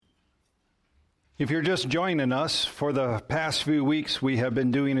If you're just joining us, for the past few weeks, we have been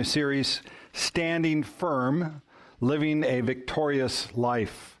doing a series, Standing Firm, Living a Victorious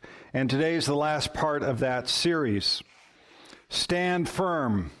Life. And today is the last part of that series. Stand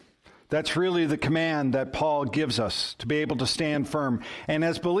firm. That's really the command that Paul gives us, to be able to stand firm. And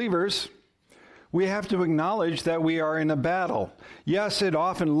as believers, we have to acknowledge that we are in a battle. Yes, it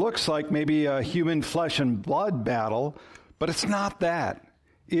often looks like maybe a human flesh and blood battle, but it's not that.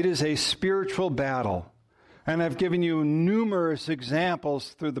 It is a spiritual battle. And I've given you numerous examples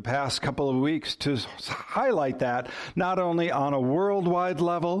through the past couple of weeks to highlight that, not only on a worldwide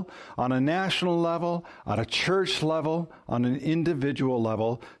level, on a national level, on a church level, on an individual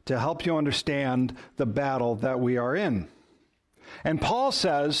level, to help you understand the battle that we are in. And Paul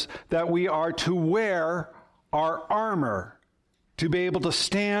says that we are to wear our armor to be able to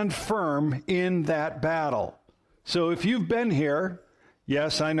stand firm in that battle. So if you've been here,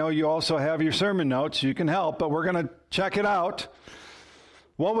 yes, I know you also have your sermon notes. You can help, but we're going to check it out.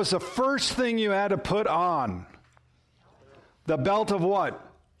 What was the first thing you had to put on? The belt of what?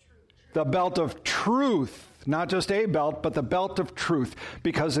 The belt of truth. Not just a belt, but the belt of truth.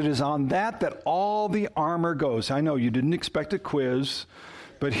 Because it is on that all the armor goes. I know you didn't expect a quiz,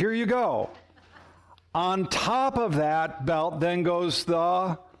 but here you go. On top of that belt then goes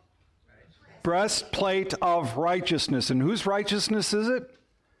the breastplate of righteousness. And whose righteousness is it?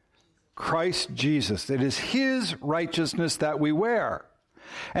 Christ Jesus. It is his righteousness that we wear.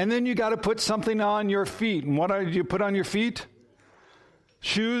 And then you got to put something on your feet. And what do you put on your feet?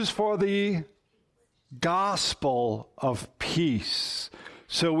 Shoes for the gospel of peace.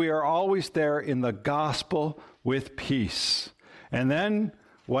 So we are always there in the gospel with peace. And then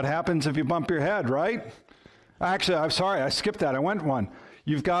what happens if you bump your head, right? Actually, I'm sorry, I skipped that. I went one.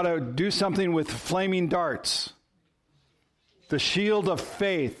 You've got to do something with flaming darts. The shield of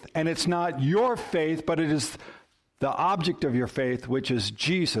faith. And it's not your faith, but it is the object of your faith, which is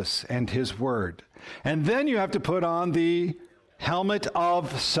Jesus and his word. And then you have to put on the helmet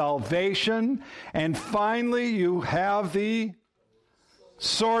of salvation. And finally, you have the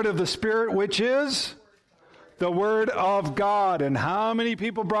sword of the Spirit, which is the word of God. And how many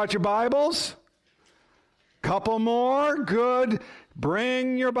people brought your Bibles? Couple more? Good.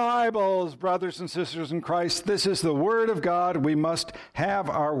 Bring your Bibles, brothers and sisters in Christ. This is the Word of God. We must have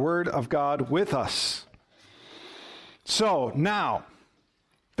our Word of God with us. So now,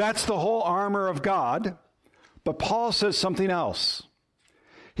 that's the whole armor of God. But Paul says something else.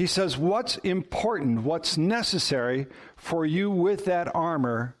 He says what's important, what's necessary for you with that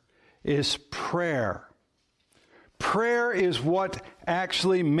armor is prayer. Prayer is what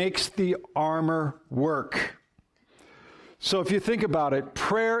actually makes the armor work. So if you think about it,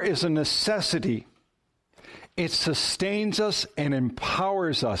 prayer is a necessity. It sustains us and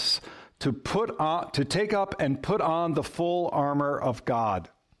empowers us to take up and put on the full armor of God.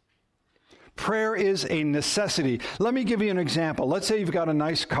 Prayer is a necessity. Let me give you an example. Let's say you've got a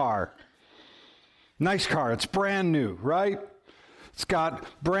nice car. Nice car. It's brand new, right? It's got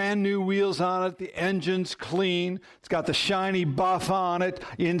brand new wheels on it. The engine's clean. It's got the shiny buff on it.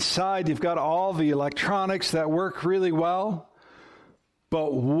 Inside, you've got all the electronics that work really well.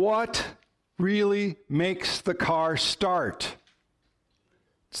 But what really makes the car start?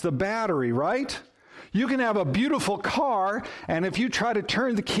 It's the battery, right? You can have a beautiful car, and if you try to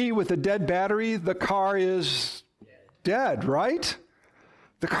turn the key with a dead battery, the car is dead, right?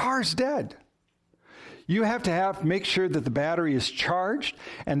 The car's dead. You have to make sure that the battery is charged,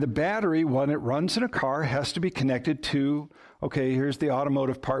 and the battery, when it runs in a car, has to be connected to, okay, here's the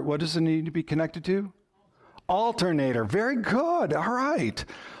automotive part. What does it need to be connected to? Alternator. Very good. All right.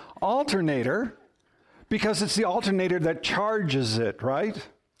 Alternator, because it's the alternator that charges it, right?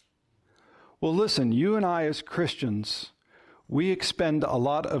 Well, listen, you and I as Christians, we expend a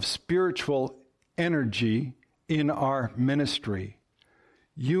lot of spiritual energy in our ministry.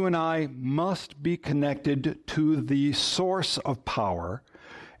 You and I must be connected to the source of power,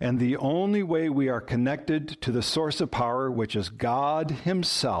 and the only way we are connected to the source of power, which is God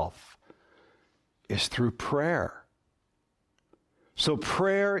himself, is through prayer. So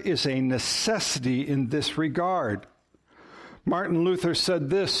prayer is a necessity in this regard. Martin Luther said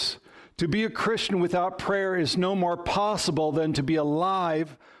this, "To be a Christian without prayer is no more possible than to be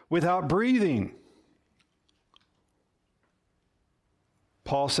alive without breathing."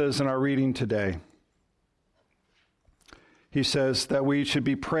 Paul says in our reading today, he says that we should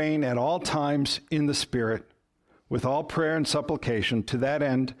be praying at all times in the Spirit, with all prayer and supplication. To that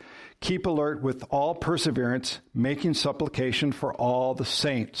end, keep alert with all perseverance, making supplication for all the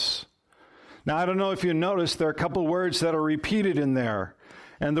saints. Now, I don't know if you noticed, there are a couple words that are repeated in there.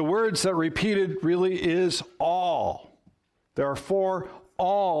 And the words that repeated really is all. There are 4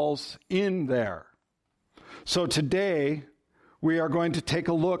 alls in there. So today, we are going to take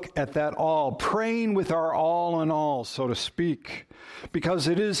a look at that all, praying with our all in all, so to speak, because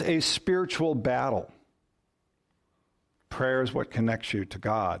it is a spiritual battle. Prayer is what connects you to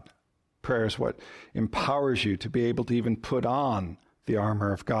God. Prayer is what empowers you to be able to even put on the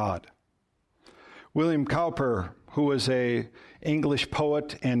armor of God. William Cowper, who was an English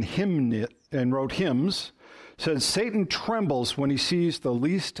poet and wrote hymns, said, Satan trembles when he sees the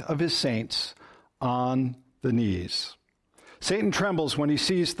least of his saints on the knees. Satan trembles when he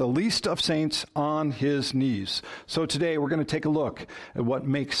sees the least of saints on his knees. So today we're going to take a look at what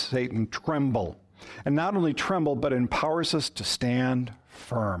makes Satan tremble. And not only tremble, but empowers us to stand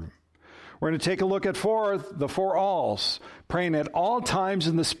firm. We're going to take a look at the 4 alls, praying at all times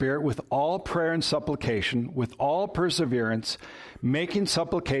in the Spirit with all prayer and supplication, with all perseverance, making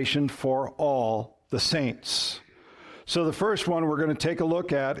supplication for all the saints. So the first one we're going to take a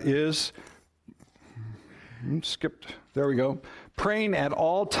look at is, there we go, praying at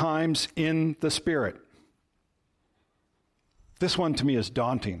all times in the Spirit. This one to me is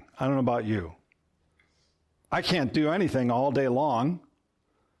daunting. I don't know about you. I can't do anything all day long.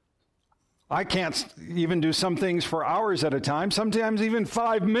 I can't even do some things for hours at a time, sometimes even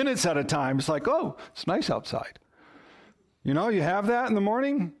 5 minutes at a time. It's like, oh, it's nice outside. You know, you have that in the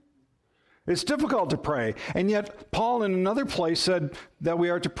morning. It's difficult to pray. And yet, Paul in another place said that we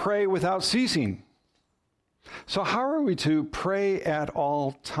are to pray without ceasing. So how are we to pray at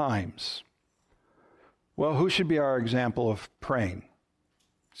all times? Well, who should be our example of praying?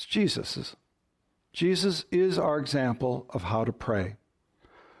 It's Jesus. Jesus is our example of how to pray.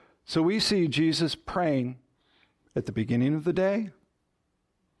 So we see Jesus praying at the beginning of the day,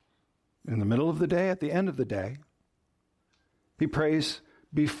 in the middle of the day, at the end of the day. He prays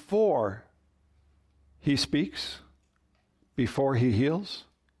before he speaks, before he heals.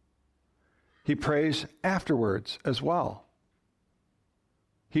 He prays afterwards as well.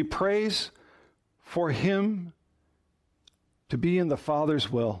 He prays for him to be in the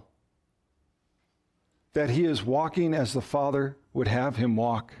Father's will, that he is walking as the Father would have him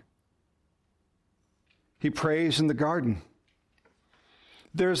walk. He prays in the garden.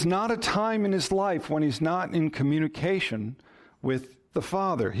 There's not a time in his life when he's not in communication with the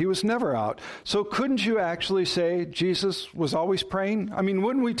Father. He was never out. So couldn't you actually say Jesus was always praying? I mean,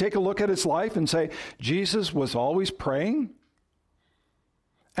 wouldn't we take a look at his life and say Jesus was always praying?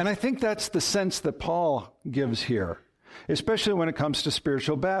 And I think that's the sense that Paul gives here, especially when it comes to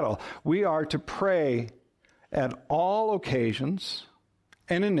spiritual battle. We are to pray at all occasions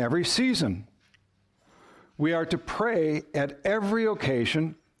and in every season. We are to pray at every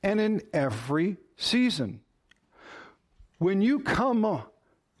occasion and in every season. When you come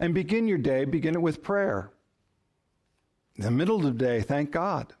and begin your day, begin it with prayer. In the middle of the day, thank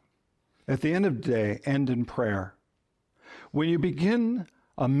God. At the end of the day, end in prayer. When you begin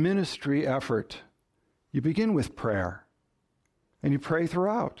a ministry effort, you begin with prayer. And you pray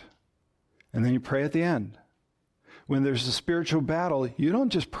throughout. And then you pray at the end. When there's a spiritual battle, you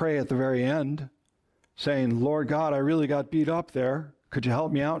don't just pray at the very end, saying, Lord God, I really got beat up there. Could you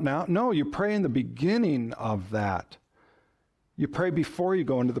help me out now? No, you pray in the beginning of that. You pray before you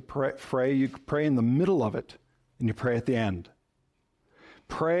go into the fray. You pray in the middle of it, and you pray at the end.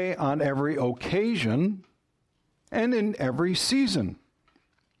 Pray on every occasion and in every season.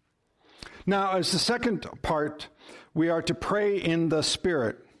 Now, as the second part, we are to pray in the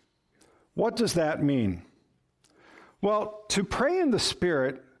Spirit. What does that mean? Well, to pray in the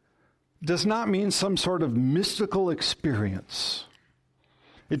Spirit does not mean some sort of mystical experience.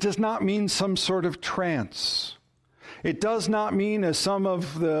 It does not mean some sort of trance. It does not mean, as some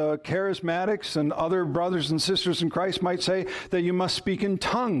of the charismatics and other brothers and sisters in Christ might say, that you must speak in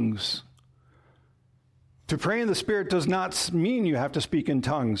tongues. To pray in the Spirit does not mean you have to speak in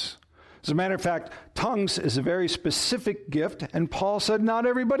tongues. As a matter of fact, tongues is a very specific gift, and Paul said not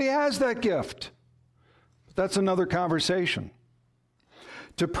everybody has that gift. But that's another conversation.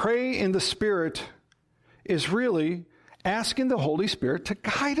 To pray in the Spirit is really asking the Holy Spirit to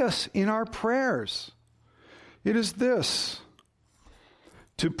guide us in our prayers. It is this.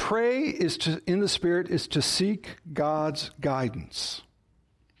 To pray in the Spirit is to seek God's guidance.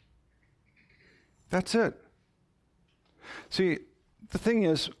 That's it. See, the thing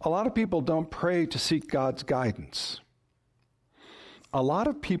is, a lot of people don't pray to seek God's guidance. A lot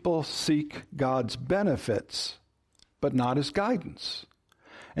of people seek God's benefits, but not his guidance.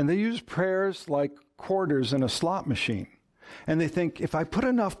 And they use prayers like quarters in a slot machine. And they think, if I put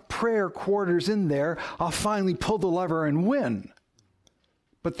enough prayer quarters in there, I'll finally pull the lever and win.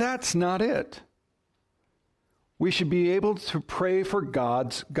 But that's not it. We should be able to pray for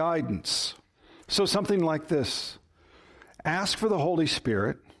God's guidance. So something like this. Ask for the Holy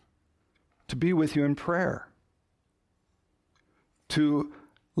Spirit to be with you in prayer, to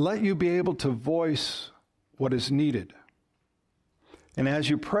let you be able to voice what is needed. And as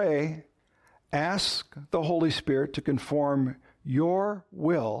you pray, ask the Holy Spirit to conform your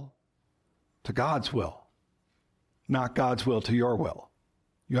will to God's will, not God's will to your will.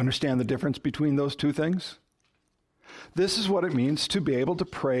 You understand the difference between those two things? This is what it means to be able to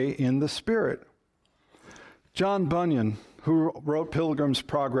pray in the Spirit. John Bunyan, who wrote Pilgrim's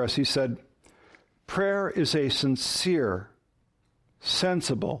Progress, he said, prayer is a sincere,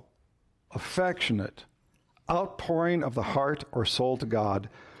 sensible, affectionate outpouring of the heart or soul to God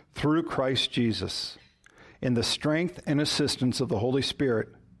through Christ Jesus in the strength and assistance of the Holy Spirit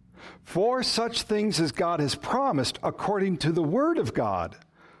for such things as God has promised according to the Word of God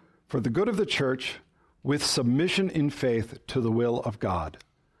for the good of the church with submission in faith to the will of God.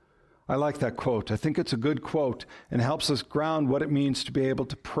 I like that quote. I think it's a good quote and helps us ground what it means to be able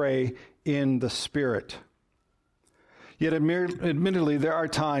to pray in the Spirit. Yet admittedly, there are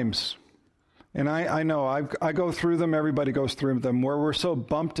times, and I know I go through them, everybody goes through them, where we're so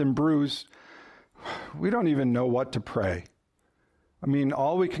bumped and bruised, we don't even know what to pray. I mean,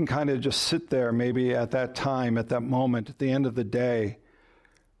 all we can kind of just sit there maybe at that time, at that moment, at the end of the day,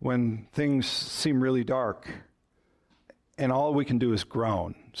 when things seem really dark, and all we can do is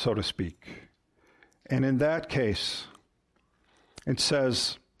groan, so to speak. And in that case, it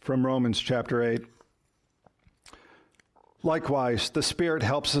says from Romans chapter 8, likewise, the Spirit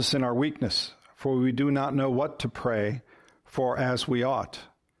helps us in our weakness, for we do not know what to pray for as we ought.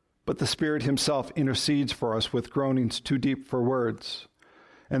 But the Spirit himself intercedes for us with groanings too deep for words.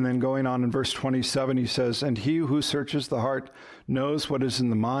 And then going on in verse 27, he says, and he who searches the heart knows what is in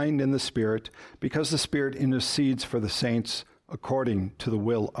the mind and the Spirit, because the Spirit intercedes for the saints according to the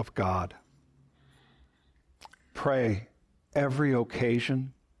will of God. Pray every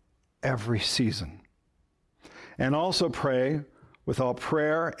occasion, every season. And also pray with all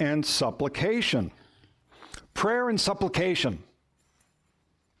prayer and supplication. Prayer and supplication.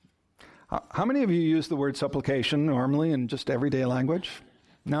 How many of you use the word supplication normally in just everyday language?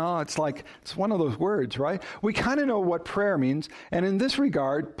 No, it's one of those words, right? We kind of know what prayer means. And in this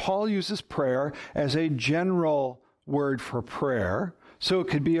regard, Paul uses prayer as a general word for prayer. So it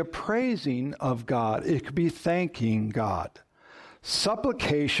could be a praising of God. It could be thanking God.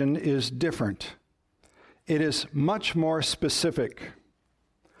 Supplication is different. It is much more specific.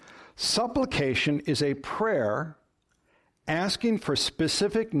 Supplication is a prayer asking for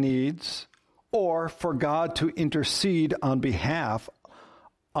specific needs or for God to intercede or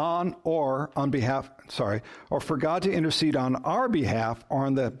for God to intercede on our behalf or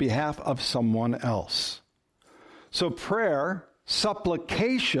on the behalf of someone else. So prayer,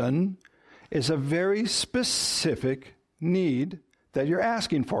 supplication, is a very specific need that you're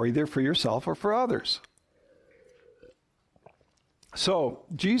asking for, either for yourself or for others. So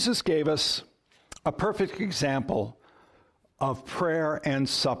Jesus gave us a perfect example of prayer and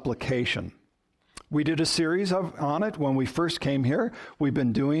supplication. We did a series on it when we first came here. We've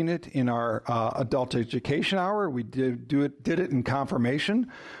been doing it in our adult education hour. We did it in confirmation.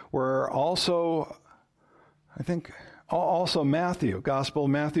 We're also, Matthew, Gospel of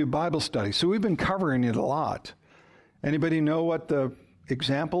Matthew Bible study. So we've been covering it a lot. Anybody know what the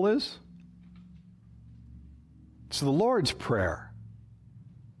example is? It's the Lord's Prayer.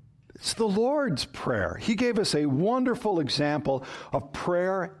 It's the Lord's Prayer. He gave us a wonderful example of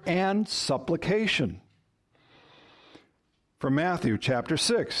prayer and supplication. From Matthew chapter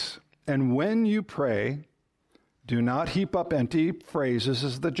 6, and when you pray, do not heap up empty phrases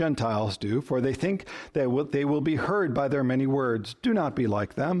as the Gentiles do, for they think they will be heard by their many words. Do not be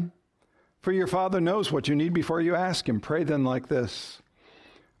like them, for your Father knows what you need before you ask him. Pray then like this: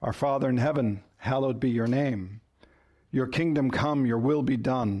 Our Father in heaven, hallowed be your name. Your kingdom come, your will be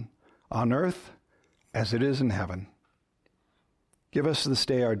done, on earth as it is in heaven. Give us this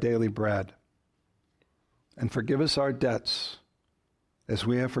day our daily bread, and forgive us our debts as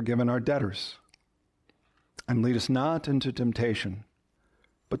we have forgiven our debtors. And lead us not into temptation,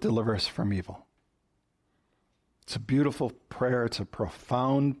 but deliver us from evil. It's a beautiful prayer. It's a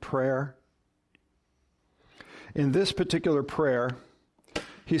profound prayer. In this particular prayer,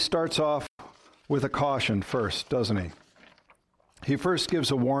 he starts off with a caution first, doesn't he? He first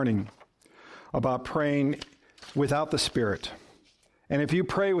gives a warning about praying without the Spirit. And if you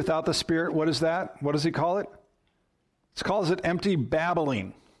pray without the Spirit, what is that? What does he call it? He calls it empty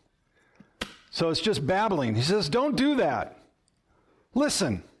babbling. So it's just babbling. He says, don't do that.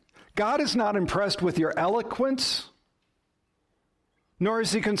 Listen, God is not impressed with your eloquence, nor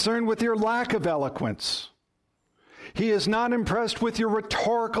is he concerned with your lack of eloquence. He is not impressed with your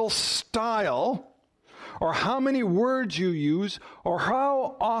rhetorical style, or how many words you use, or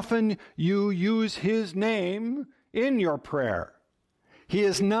how often you use his name in your prayer. He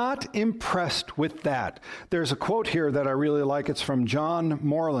is not impressed with that. There's a quote here that I really like. It's from John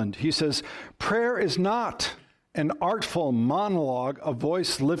Moreland. He says, prayer is not an artful monologue, a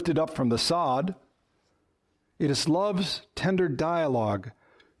voice lifted up from the sod. It is love's tender dialogue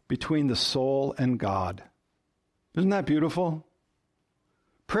between the soul and God. Isn't that beautiful?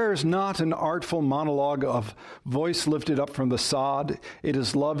 Prayer is not an artful monologue of voice lifted up from the sod. It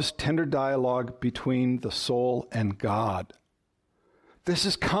is love's tender dialogue between the soul and God. This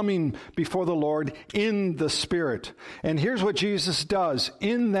is coming before the Lord in the Spirit. And here's what Jesus does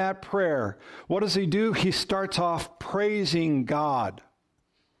in that prayer. What does he do? He starts off praising God.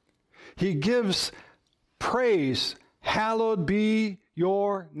 He gives praise, hallowed be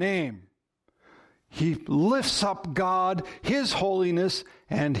your name. He lifts up God, his holiness,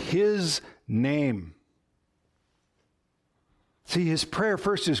 and his name. See, his prayer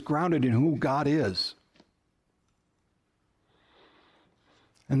first is grounded in who God is.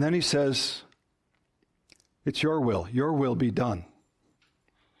 And then he says, it's your will be done.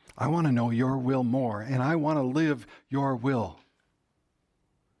 I want to know your will more, and I want to live your will.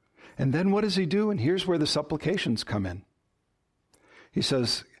 And then what does he do? And here's where the supplications come in. He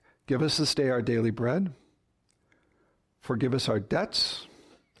says, give us this day our daily bread. Forgive us our debts.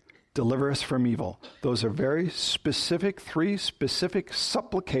 Deliver us from evil. Those are very specific, 3 specific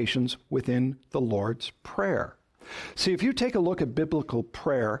supplications within the Lord's Prayer. See, if you take a look at biblical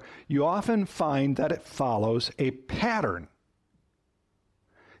prayer, you often find that it follows a pattern.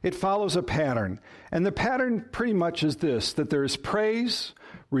 It follows a pattern. And the pattern pretty much is this, that there's praise,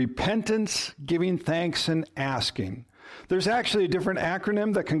 repentance, giving thanks, and asking. There's actually a different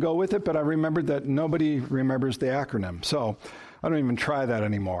acronym that can go with it, but I remembered that nobody remembers the acronym, so I don't even try that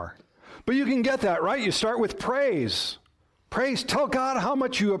anymore. But you can get that, right? You start with praise. Praise, tell God how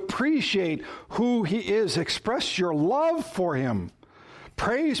much you appreciate who he is. Express your love for him.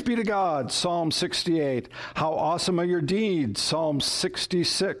 Praise be to God, Psalm 68. How awesome are your deeds, Psalm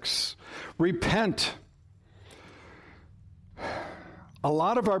 66. Repent. A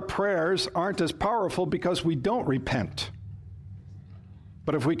lot of our prayers aren't as powerful because we don't repent.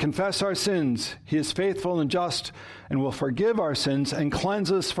 But if we confess our sins, he is faithful and just and will forgive our sins and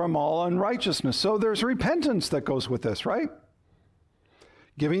cleanse us from all unrighteousness. So there's repentance that goes with this, right?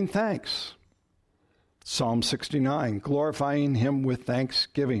 Giving thanks. Psalm 69, glorifying him with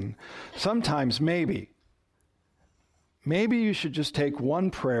thanksgiving. Sometimes maybe you should just take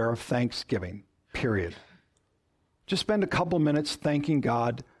one prayer of thanksgiving, period. Just spend a couple minutes thanking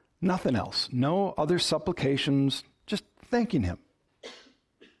God, nothing else. No other supplications, just thanking him.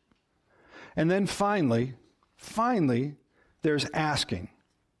 And then finally, there's asking.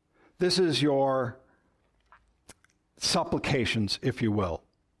 This is your supplications, if you will.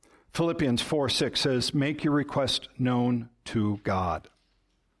 Philippians 4:6 says, make your request known to God.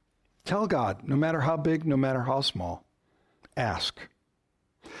 Tell God, no matter how big, no matter how small, ask.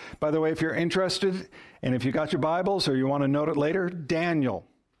 By the way, if you're interested, and if you got your Bibles or you want to note it later, Daniel,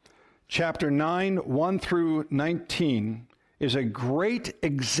 chapter 9, 1 through 19, is a great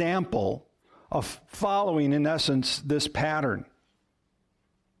example of following, in essence, this pattern.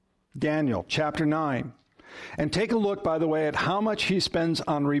 Daniel, chapter 9. And take a look, by the way, at how much he spends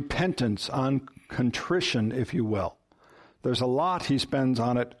on repentance, on contrition, if you will. There's a lot he spends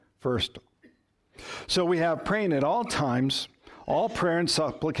on it first. So we have praying at all times, all prayer and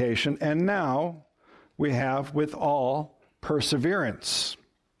supplication, and now we have with all perseverance.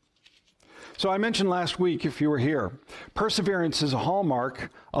 So I mentioned last week, if you were here, perseverance is a hallmark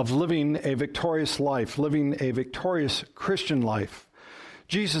of living a victorious life, living a victorious Christian life.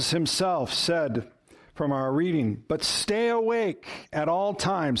 Jesus himself said from our reading, but stay awake at all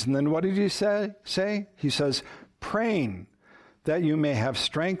times. And then what did he say? He says, praying that you may have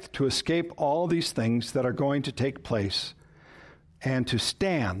strength to escape all these things that are going to take place and to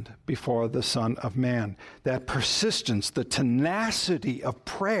stand before the Son of Man. That persistence, the tenacity of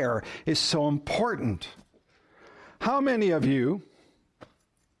prayer is so important. How many of you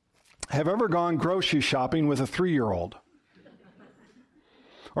have ever gone grocery shopping with a 3-year-old?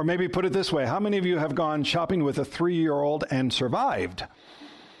 Or maybe put it this way, how many of you have gone shopping with a 3-year-old and survived?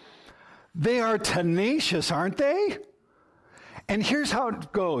 They are tenacious, aren't they? And here's how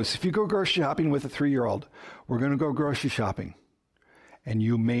it goes. If you go grocery shopping with a 3-year-old, we're going to go grocery shopping. And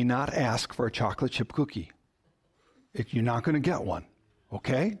you may not ask for a chocolate chip cookie. You're not going to get one.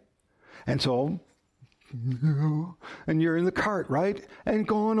 Okay? And so, and you're in the cart, right? And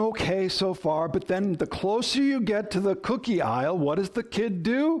going okay so far, but then the closer you get to the cookie aisle, what does the kid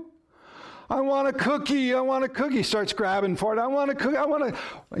do? I want a cookie, I want a cookie. Starts grabbing for it. I want a cookie, I want a...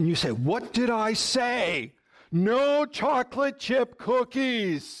 And you say, what did I say? No chocolate chip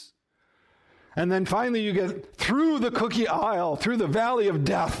cookies. And then finally you get through the cookie aisle, through the valley of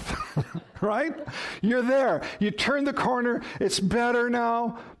death, right? You're there. You turn the corner. It's better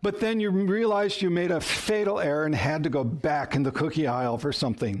now. But then you realized you made a fatal error and had to go back in the cookie aisle for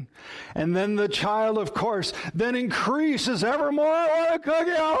something. And then the child, of course, then increases evermore. I want a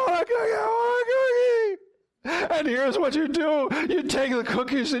cookie. I want a cookie. I want a cookie. And here's what you do. You take the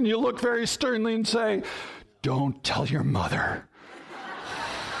cookies and you look very sternly and say, don't tell your mother.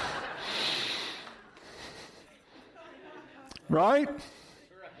 Right?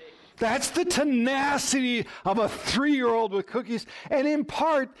 That's the tenacity of a 3-year-old with cookies. And in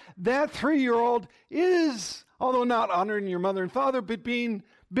part, that 3-year-old is, although not honoring your mother and father, but being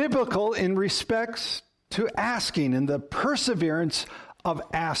biblical in respects to asking and the perseverance of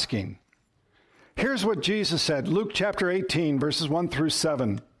asking. Here's what Jesus said, Luke chapter 18, verses 1 through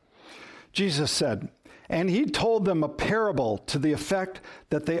 7. Jesus said, and he told them a parable to the effect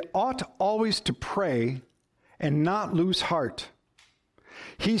that they ought always to pray and not lose heart.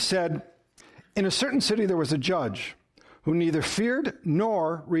 He said, in a certain city there was a judge who neither feared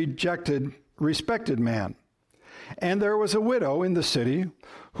nor respected man. And there was a widow in the city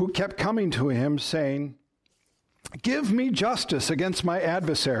who kept coming to him saying, give me justice against my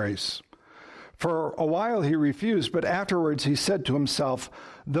adversaries. For a while he refused, but afterwards he said to himself,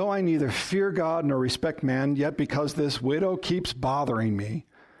 though I neither fear God nor respect man, yet because this widow keeps bothering me,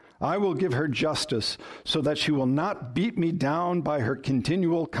 I will give her justice so that she will not beat me down by her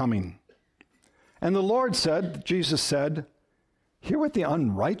continual coming. And the Lord said, Jesus said, hear what the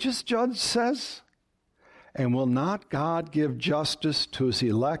unrighteous judge says? And will not God give justice to his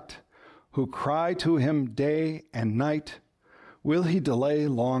elect who cry to him day and night? Will he delay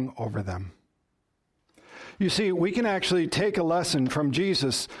long over them? You see, we can actually take a lesson from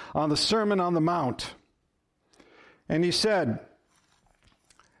Jesus on the Sermon on the Mount. And he said,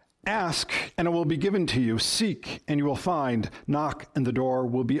 ask, and it will be given to you. Seek, and you will find. Knock, and the door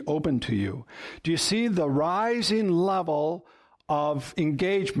will be open to you. Do you see the rising level of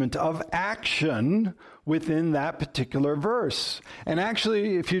engagement, of action within that particular verse? And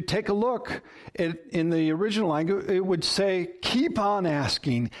actually, if you take a look in the original language, it would say, keep on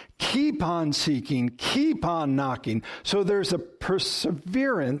asking, keep on seeking, keep on knocking. So there's a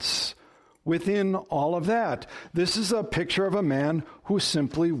perseverance within all of that. This is a picture of a man who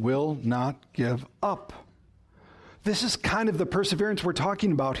simply will not give up. This is kind of the perseverance we're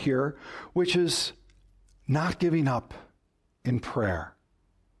talking about here, which is not giving up in prayer.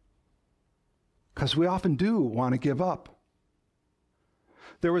 Because we often do want to give up.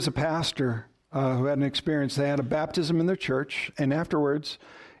 There was a pastor who had an experience. They had a baptism in their church, and afterwards,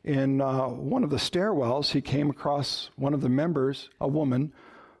 in one of the stairwells, he came across one of the members, a woman,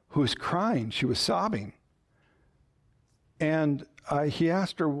 who was crying. She was sobbing. And he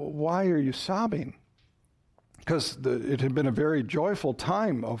asked her, why are you sobbing? Because it had been a very joyful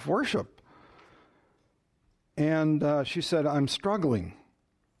time of worship. And she said, I'm struggling.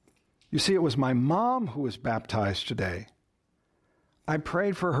 You see, it was my mom who was baptized today. I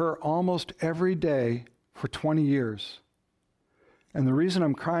prayed for her almost every day for 20 years. And the reason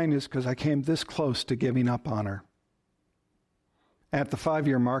I'm crying is because I came this close to giving up on her. At the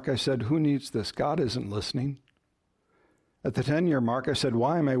 5-year mark, I said, who needs this? God isn't listening. At the 10-year mark, I said,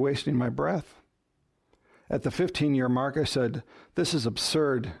 why am I wasting my breath? At the 15-year mark, I said, this is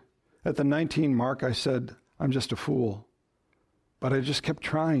absurd. At the 19 mark, I said, I'm just a fool. But I just kept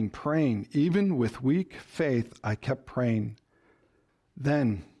trying, praying. Even with weak faith, I kept praying.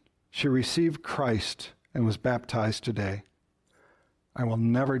 Then she received Christ and was baptized today. I will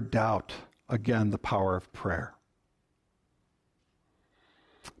never doubt again the power of prayer.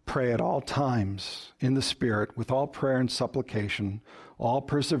 Pray at all times in the Spirit with all prayer and supplication, all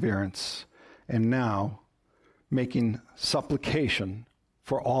perseverance, and now making supplication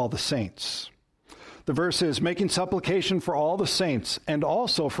for all the saints. The verse is, making supplication for all the saints, and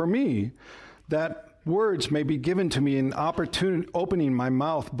also for me, that words may be given to me in opportunity, opening my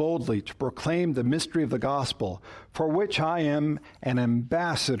mouth boldly to proclaim the mystery of the gospel, for which I am an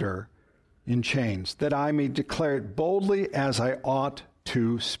ambassador in chains, that I may declare it boldly as I ought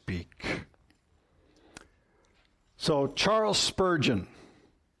to speak. So Charles Spurgeon,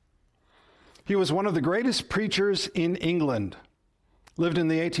 he was one of the greatest preachers in England, lived in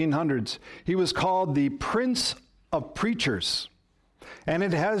the 1800s. He was called the Prince of Preachers. And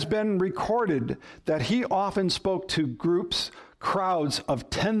it has been recorded that he often spoke to crowds of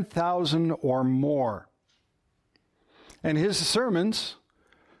 10,000 or more. And his sermons,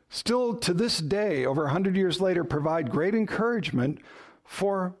 still to this day, over 100 years later, provide great encouragement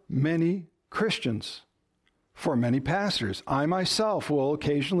for many Christians, for many pastors. I myself will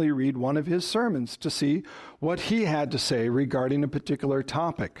occasionally read one of his sermons to see what he had to say regarding a particular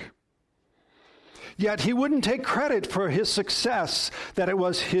topic. Yet he wouldn't take credit for his success, that it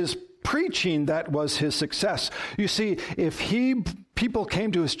was his preaching that was his success. You see, if people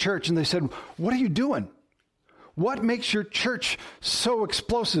came to his church and they said, "What are you doing? What makes your church so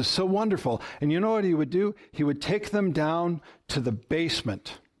explosive, so wonderful?" And you know what he would do? He would take them down to the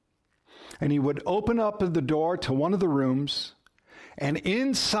basement. And he would open up the door to one of the rooms. And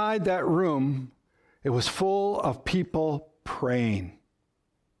inside that room, it was full of people praying.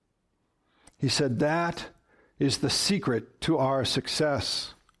 He said, that is the secret to our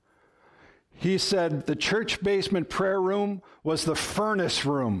success. He said the church basement prayer room was the furnace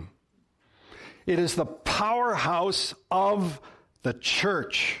room. It is the powerhouse of the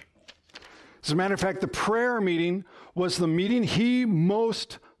church. As a matter of fact, the prayer meeting was the meeting he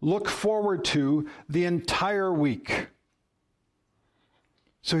most looked forward to the entire week.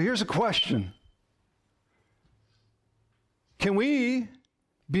 So here's a question. Can we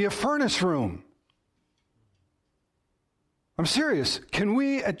be a furnace room? I'm serious. Can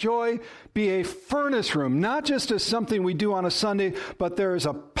we at Joy be a furnace room? Not just as something we do on a Sunday, but there is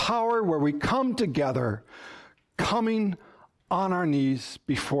a power where we come together, coming on our knees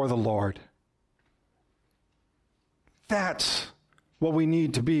before the Lord. That's what we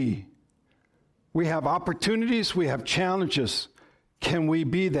need to be. We have opportunities, we have challenges. Can we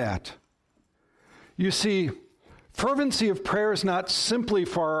be that? You see, fervency of prayer is not simply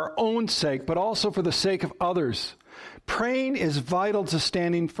for our own sake, but also for the sake of others. Praying is vital to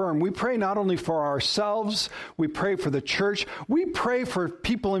standing firm. We pray not only for ourselves, we pray for the church. We pray for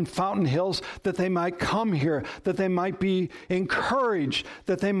people in Fountain Hills that they might come here, that they might be encouraged,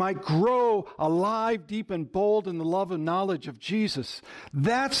 that they might grow alive, deep, and bold in the love and knowledge of Jesus.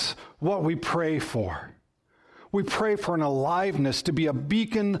 That's what we pray for. We pray for an aliveness to be a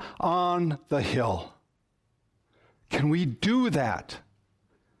beacon on the hill. Can we do that?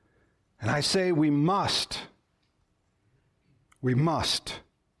 And I say we must. We must.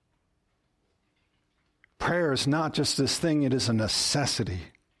 Prayer is not just this thing, it is a necessity.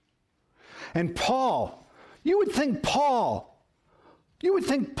 And Paul, you would think Paul,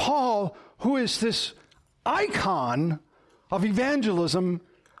 who is this icon of evangelism,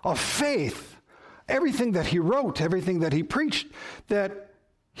 of faith, everything that he wrote, everything that he preached, that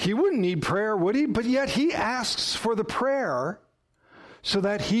he wouldn't need prayer, would he? But yet he asks for the prayer so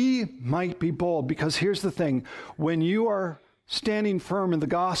that he might be bold. Because here's the thing, when you are standing firm in the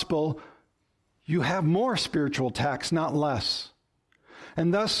gospel, you have more spiritual attacks, not less.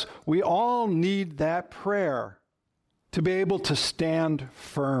 And thus, we all need that prayer to be able to stand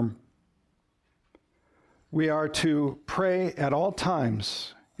firm. We are to pray at all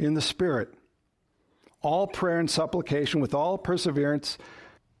times in the Spirit, all prayer and supplication with all perseverance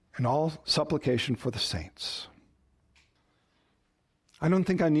and all supplication for the saints. I don't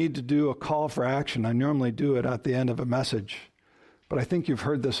think I need to do a call for action. I normally do it at the end of a message. But I think you've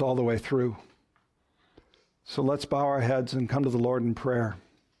heard this all the way through. So let's bow our heads and come to the Lord in prayer.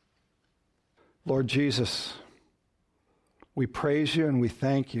 Lord Jesus, we praise you and we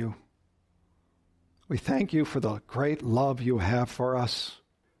thank you. We thank you for the great love you have for us.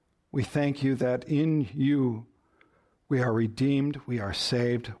 We thank you that in you we are redeemed, we are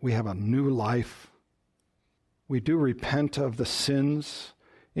saved, we have a new life. We do repent of the sins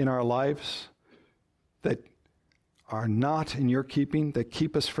in our lives that are not in your keeping, that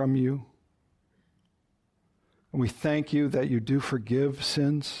keep us from you. And we thank you that you do forgive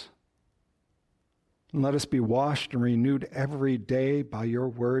sins. And let us be washed and renewed every day by your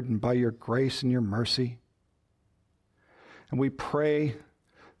word and by your grace and your mercy. And we pray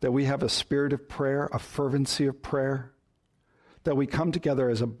that we have a spirit of prayer, a fervency of prayer, that we come together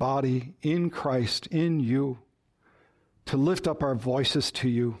as a body in Christ, in you, to lift up our voices to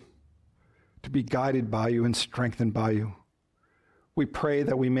you, to be guided by you and strengthened by you. We pray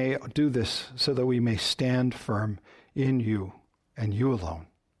that we may do this so that we may stand firm in you and you alone.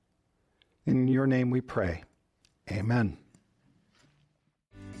 In your name we pray. Amen.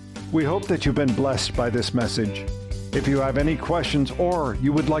 We hope that you've been blessed by this message. If you have any questions or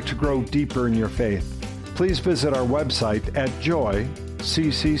you would like to grow deeper in your faith, please visit our website at joyccc.com.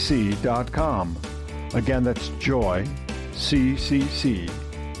 Again, that's joyccc.com.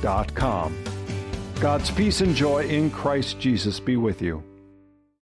 God's peace and joy in Christ Jesus be with you.